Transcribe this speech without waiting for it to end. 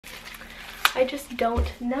I just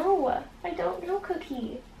don't know. I don't know,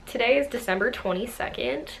 Cookie. Today is December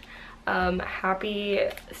 22nd. Happy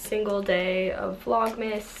single day of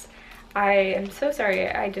vlogmas. I am so sorry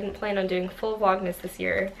I didn't plan on doing full vlogmas this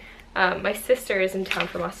year. My sister is in town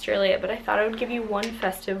from Australia, but I thought I would give you one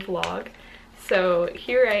festive vlog. So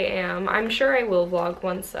here I am. I'm sure I will vlog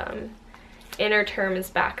once inner term is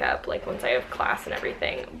back up, like once I have class and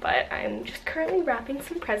everything, but I'm just currently wrapping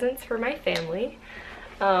some presents for my family.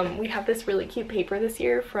 We have this really cute paper this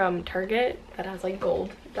year from Target that has like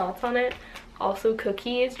gold dots on it. Also,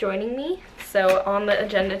 Cookie is joining me. So on the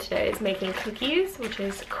agenda today is making cookies, which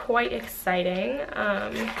is quite exciting.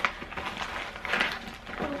 Oh,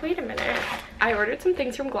 wait a minute. I ordered some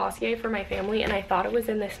things from Glossier for my family and I thought it was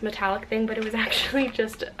in this metallic thing, but it was actually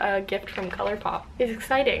just a gift from ColourPop. It's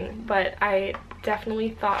exciting, but I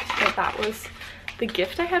definitely thought that that was the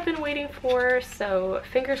gift I had been waiting for, so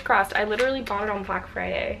fingers crossed. I literally bought it on Black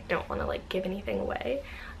Friday. Don't want to like give anything away,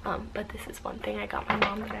 but this is one thing I got my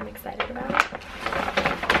mom that I'm excited about.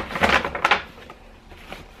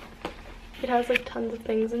 It has like tons of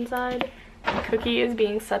things inside. Cookie is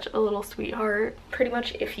being such a little sweetheart. Pretty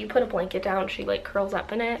much if you put a blanket down, she like curls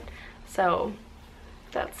up in it. So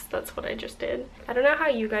that's what I just did. I don't know how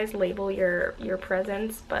you guys label your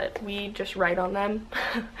presents, but we just write on them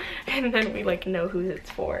and then we like know who it's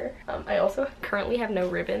for. I also currently have no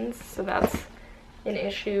ribbons, so that's an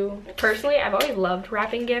issue. Personally, I've always loved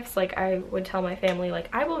wrapping gifts. Like I would tell my family, like,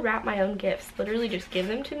 I will wrap my own gifts. Literally just give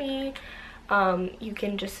them to me. You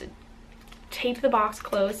can just tape the box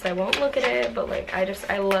closed so I won't look at it, but like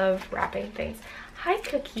I love wrapping things. Hi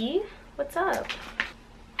Cookie, what's up?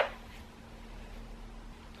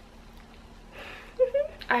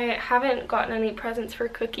 I haven't gotten any presents for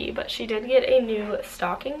Cookie, but she did get a new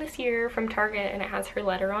stocking this year from Target and it has her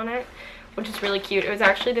letter on it, which is really cute. It was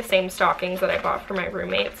actually the same stockings that I bought for my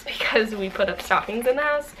roommates because we put up stockings in the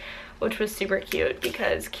house, which was super cute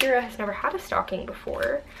because Kira has never had a stocking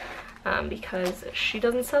before because she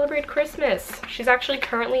doesn't celebrate Christmas. She's actually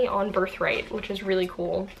currently on birthright, which is really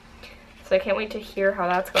cool. So I can't wait to hear how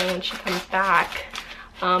that's going when she comes back.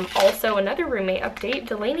 Also, another roommate update,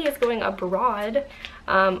 Delaney is going abroad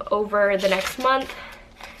over the next month,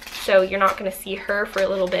 so you're not going to see her for a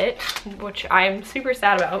little bit, which I'm super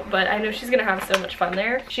sad about, but I know she's going to have so much fun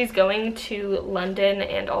there. She's going to London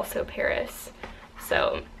and also Paris,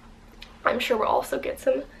 so I'm sure we'll also get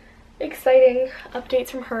some exciting updates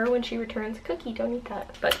from her when she returns. Cookie, don't eat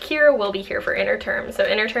that. But Kira will be here for inner term. So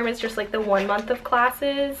inner term is just like the 1 month of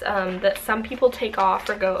classes that some people take off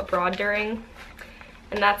or go abroad during,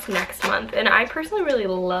 and that's next month. And I personally really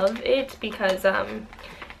love it because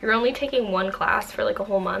you're only taking one class for like a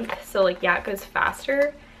whole month, so like yeah, it goes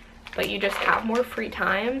faster, but you just have more free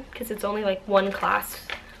time because it's only like one class's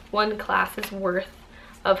worth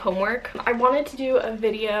of homework. I wanted to do a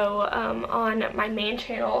video on my main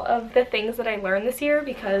channel of the things that I learned this year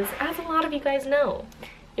because, as a lot of you guys know,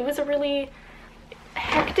 it was a really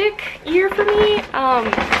hectic year for me,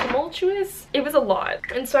 tumultuous. It was a lot,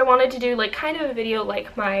 and so I wanted to do like kind of a video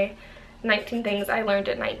like my 19 things I learned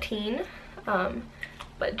at 19,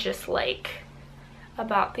 but just like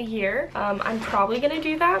about the year. I'm probably gonna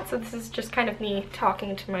do that, so this is just kind of me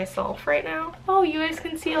talking to myself right now. Oh, you guys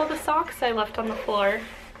can see all the socks I left on the floor.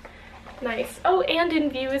 Nice. Oh, and in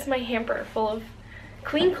view is my hamper full of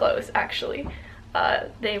clean clothes, actually.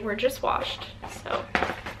 They were just washed, so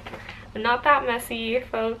I'm not that messy,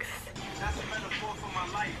 folks. That's a metaphor for my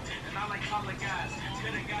life, and I like color guys.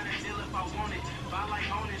 Could've got a deal if I wanted, but I like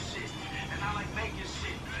owning shit, and I like making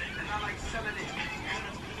shit, and I like selling it.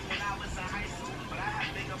 When I was in high school, but I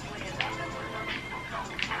had bigger plans.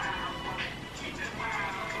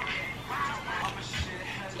 I'm a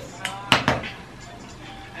shithead son,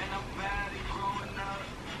 and I'm bad at growing up.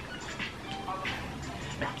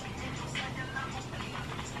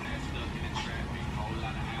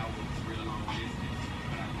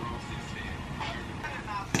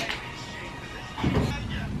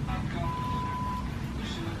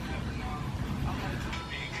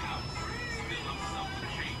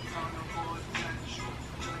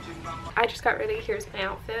 I just got ready. Here's my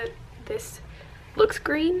outfit. This looks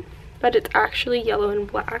green, but it's actually yellow and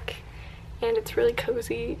black, and it's really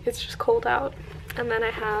cozy. It's just cold out. And then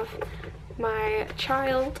I have my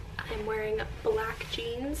child. I'm wearing black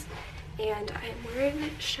jeans, and I'm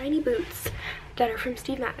wearing shiny boots that are from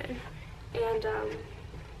Steve Madden. And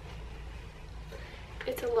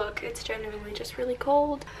it's a look. It's genuinely just really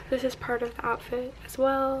cold. This is part of the outfit as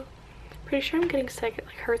well. Pretty sure I'm getting sick. It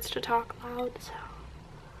like hurts to talk loud, so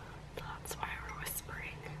that's why we're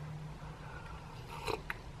whispering.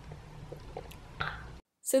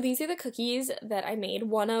 So these are the cookies that I made,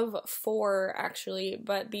 one of 4 actually,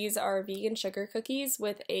 but these are vegan sugar cookies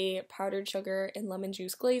with a powdered sugar and lemon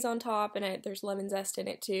juice glaze on top, and there's lemon zest in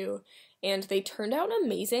it too, and they turned out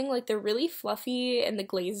amazing. Like, they're really fluffy and the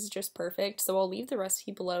glaze is just perfect, so I'll leave the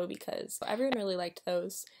recipe below because everyone really liked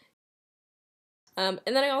those. And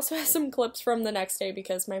then I also have some clips from the next day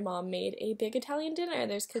because my mom made a big Italian dinner.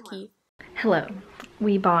 There's Cookie. Hello.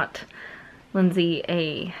 We bought Lindsey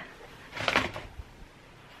a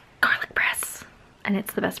garlic press, and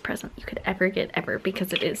it's the best present you could ever get ever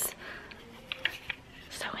because it is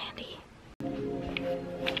so handy.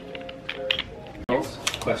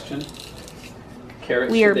 Question.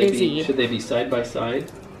 Carrots, we are busy. Should they be side by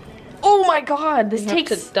side? Oh my god, this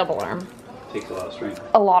takes a double arm. Takes a lot of strength.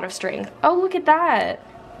 A lot of strength. Oh, look at that.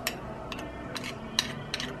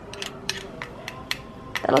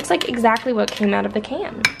 That looks like exactly what came out of the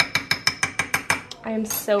can. I am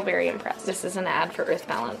so very impressed. This is an ad for Earth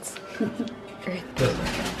Balance.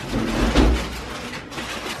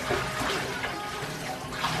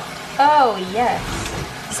 Oh,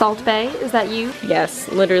 yes. Salt Bay, is that you? Yes,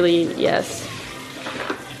 literally, yes.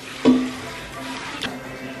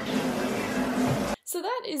 So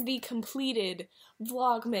that is the completed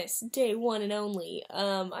Vlogmas Day 1 and only.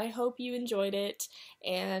 I hope you enjoyed it,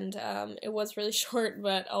 and it was really short,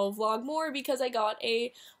 but I'll vlog more because I got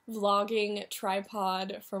a vlogging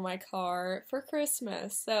tripod for my car for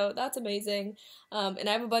Christmas, so that's amazing. And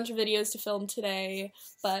I have a bunch of videos to film today,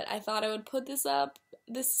 but I thought I would put this up,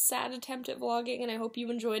 this sad attempt at vlogging, and I hope you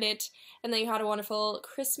enjoyed it, and that you had a wonderful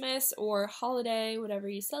Christmas or holiday, whatever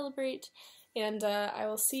you celebrate. And I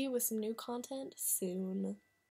will see you with some new content soon.